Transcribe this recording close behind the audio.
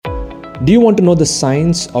Do you want to know the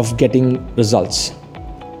science of getting results?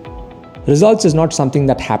 Results is not something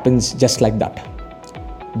that happens just like that.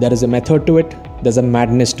 There is a method to it, there's a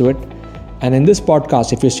madness to it. And in this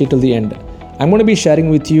podcast, if you stay till the end, I'm going to be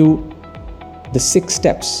sharing with you the 6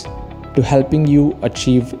 steps to helping you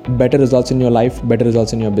achieve better results in your life, better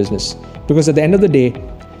results in your business. Because at the end of the day,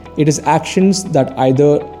 it is actions that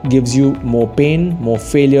either gives you more pain, more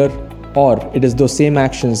failure, or it is those same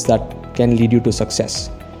actions that can lead you to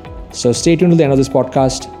success. So stay tuned to the end of this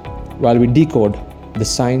podcast while we decode the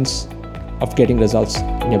science of getting results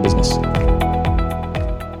in your business.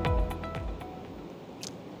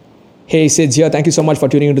 Hey, Sids here. Thank you so much for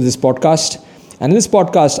tuning into this podcast. And in this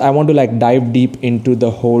podcast, I want to dive deep into the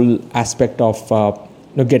whole aspect of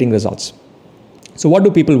getting results. So what do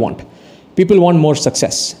people want? People want more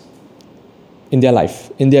success in their life,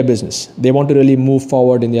 in their business. They want to really move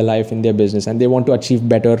forward in their life, in their business, and they want to achieve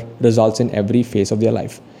better results in every phase of their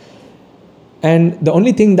life. And the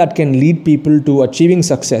only thing that can lead people to achieving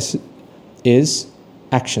success is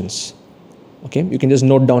actions. Okay, you can just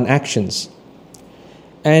note down actions.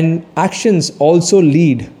 And actions also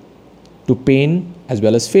lead to pain as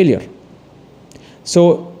well as failure.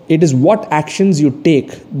 So it is what actions you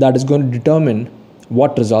take that is going to determine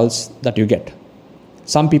what results that you get.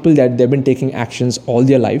 Some people that they've been taking actions all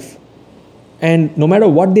their life, and no matter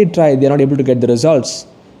what they try, they're not able to get the results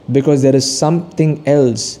because there is something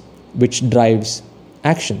else which drives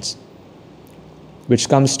actions, which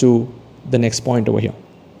comes to the next point over here.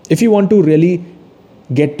 If you want to really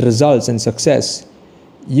get results and success,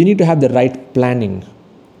 you need to have the right planning.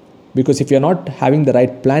 Because if you're not having the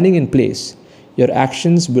right planning in place, your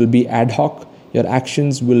actions will be ad hoc, your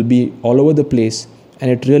actions will be all over the place, and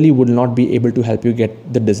it really would not be able to help you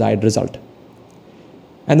get the desired result.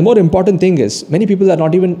 And the more important thing is, many people are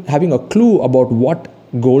not even having a clue about what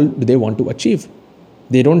goal do they want to achieve.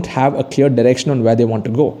 They don't have a clear direction on where they want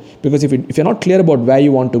to go. Because if you're not clear about where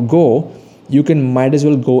you want to go, you might as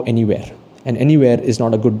well go anywhere. And anywhere is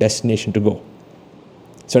not a good destination to go.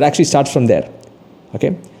 So it actually starts from there.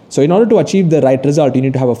 Okay? So in order to achieve the right result, you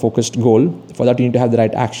need to have a focused goal. For that, you need to have the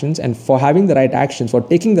right actions. And for having the right actions, for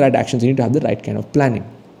taking the right actions, you need to have the right kind of planning.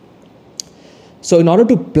 So in order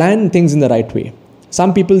to plan things in the right way,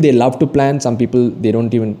 some people, they love to plan. Some people, they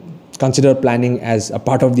don't even consider planning as a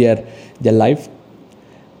part of their life.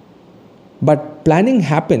 But planning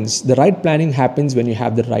happens, the right planning happens when you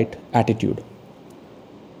have the right attitude.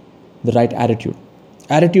 The right attitude.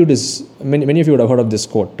 Attitude is, many of you would have heard of this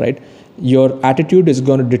quote, right? Your attitude is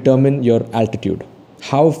going to determine your altitude.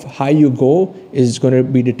 How high you go is going to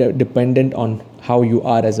be dependent on how you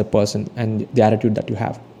are as a person and the attitude that you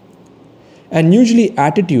have. And usually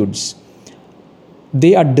attitudes,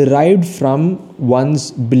 they are derived from one's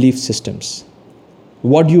belief systems.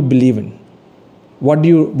 What do you believe in?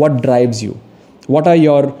 What drives you? What is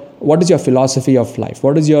your philosophy of life?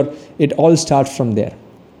 It all starts from there.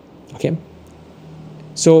 Okay?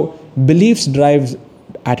 So beliefs drive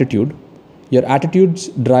attitude. Your attitudes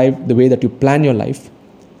drive the way that you plan your life.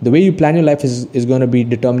 The way you plan your life is going to be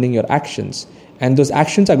determining your actions. And those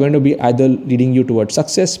actions are going to be either leading you towards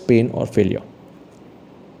success, pain, or failure.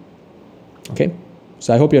 Okay?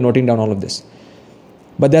 So I hope you're noting down all of this.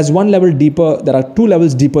 But there's one level deeper. There are 2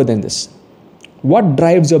 levels deeper than this. What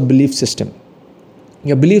drives your belief system?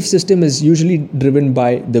 Your belief system is usually driven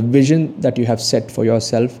by the vision that you have set for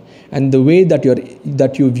yourself and the way that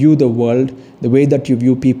you view the world, the way that you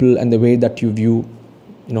view people, and the way that you view,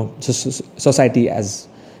 society as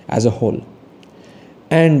a whole.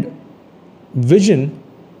 And vision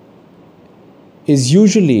is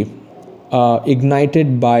usually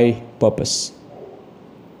ignited by purpose.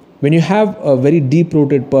 When you have a very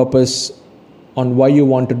deep-rooted purpose on why you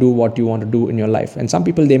want to do what you want to do in your life. And some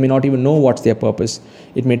people, they may not even know what's their purpose.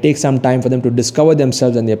 It may take some time for them to discover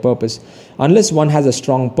themselves and their purpose. Unless one has a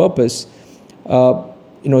strong purpose,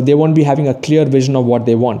 they won't be having a clear vision of what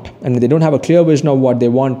they want. And when they don't have a clear vision of what they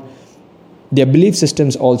want, their belief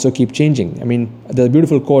systems also keep changing. I mean, there's a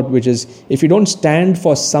beautiful quote which is, if you don't stand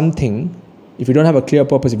for something, if you don't have a clear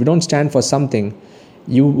purpose, if you don't stand for something,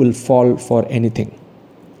 you will fall for anything.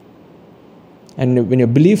 And when your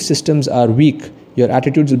belief systems are weak, your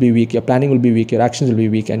attitudes will be weak, your planning will be weak, your actions will be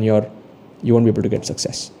weak, and you won't be able to get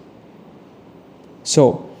success.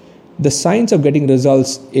 So, the science of getting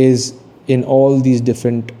results is in all these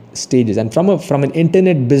different stages. And from an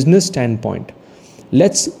internet business standpoint,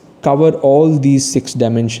 let's cover all these 6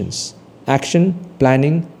 dimensions: action,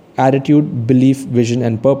 planning, attitude, belief, vision,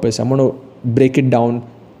 and purpose. I'm going to break it down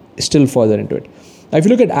still further into it. Now, if you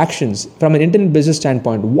look at actions from an internet business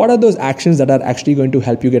standpoint, what are those actions that are actually going to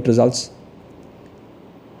help you get results?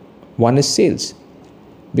 One is sales.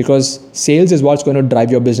 because sales is what's going to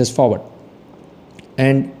drive your business forward.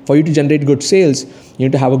 And for you to generate good sales, you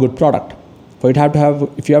need to have a good product.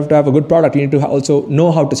 If you have to have a good product, you need to also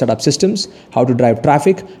know how to set up systems, how to drive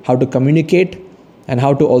traffic, how to communicate, and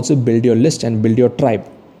how to also build your list and build your tribe.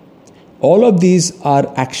 All of these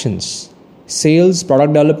are actions: sales,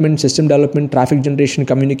 product development, system development, traffic generation,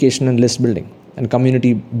 communication, and list building, and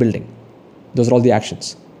community building. Those are all the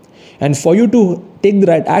actions. And for you to take the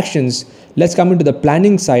right actions, let's come into the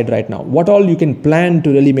planning side right now. What all you can plan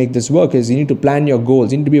to really make this work is you need to plan your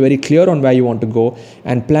goals. You need to be very clear on where you want to go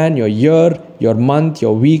and plan your year, your month,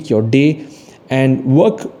 your week, your day, and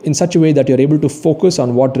work in such a way that you're able to focus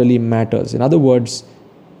on what really matters. In other words,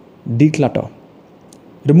 declutter.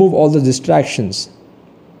 Remove all the distractions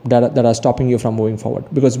that are stopping you from moving forward.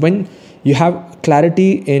 Because when you have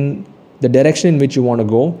clarity in the direction in which you want to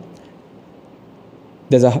go,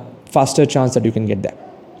 there's a faster chance that you can get there.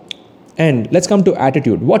 And let's come to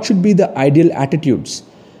attitude. What should be the ideal attitudes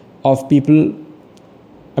of people?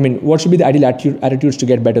 What should be the ideal attitudes to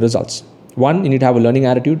get better results? One, you need to have a learning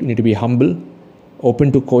attitude. You need to be humble,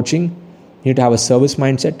 open to coaching. You need to have a service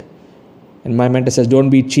mindset. And my mentor says, don't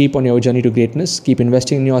be cheap on your journey to greatness. Keep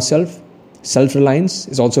investing in yourself. Self-reliance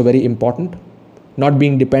is also very important. Not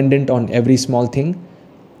being dependent on every small thing.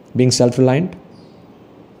 Being self-reliant.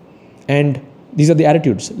 And these are the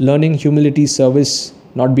attitudes: learning, humility, service,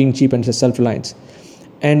 not being cheap, and self-reliance.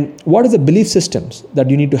 And what are the belief systems that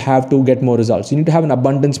you need to have to get more results? You need to have an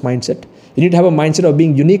abundance mindset. You need to have a mindset of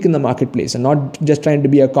being unique in the marketplace and not just trying to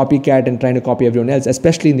be a copycat and trying to copy everyone else,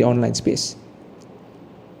 especially in the online space.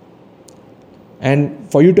 And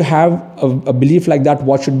for you to have a belief like that,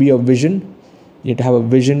 what should be your vision? You need to have a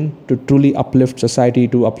vision to truly uplift society,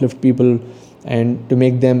 to uplift people, and to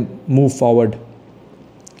make them move forward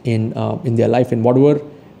in their life, in whatever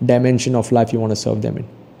dimension of life you want to serve them in.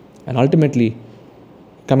 And ultimately,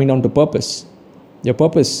 coming down to purpose, your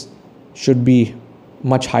purpose should be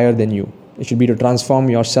much higher than you. It should be to transform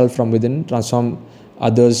yourself from within, transform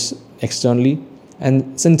others externally.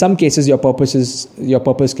 And in some cases, your purpose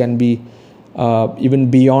can be even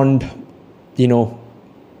beyond,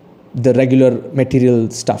 the regular material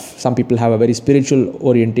stuff. Some people have a very spiritual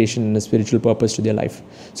orientation and a spiritual purpose to their life.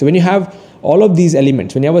 So when you have all of these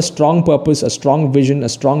elements, when you have a strong purpose, a strong vision, a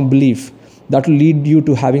strong belief, that will lead you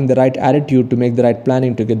to having the right attitude, to make the right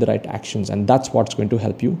planning, to get the right actions. And that's what's going to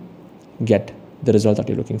help you get the result that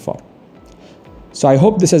you're looking for. So I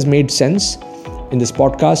hope this has made sense. In this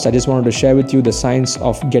podcast, I just wanted to share with you the science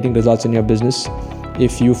of getting results in your business.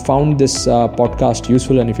 If you found this podcast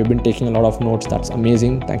useful and if you've been taking a lot of notes, that's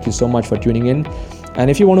amazing. Thank you so much for tuning in. And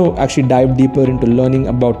if you want to actually dive deeper into learning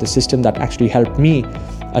about the system that actually helped me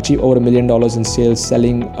achieve over $1 million in sales,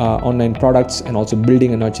 selling online products, and also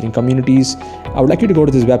building and nurturing communities, I would like you to go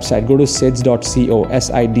to this website. Go to sidz.co,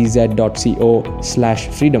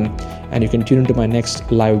 sidz.co/freedom, and you can tune into my next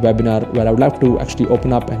live webinar where I would like to actually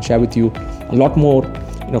open up and share with you a lot more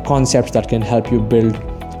concepts that can help you build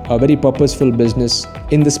a very purposeful business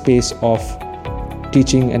in the space of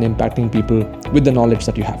teaching and impacting people with the knowledge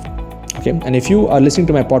that you have. Okay, and if you are listening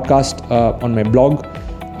to my podcast on my blog,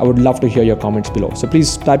 I would love to hear your comments below. So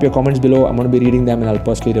please type your comments below. I'm going to be reading them and I'll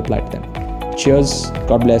personally reply to them. Cheers,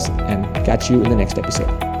 God bless, and catch you in the next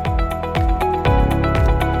episode.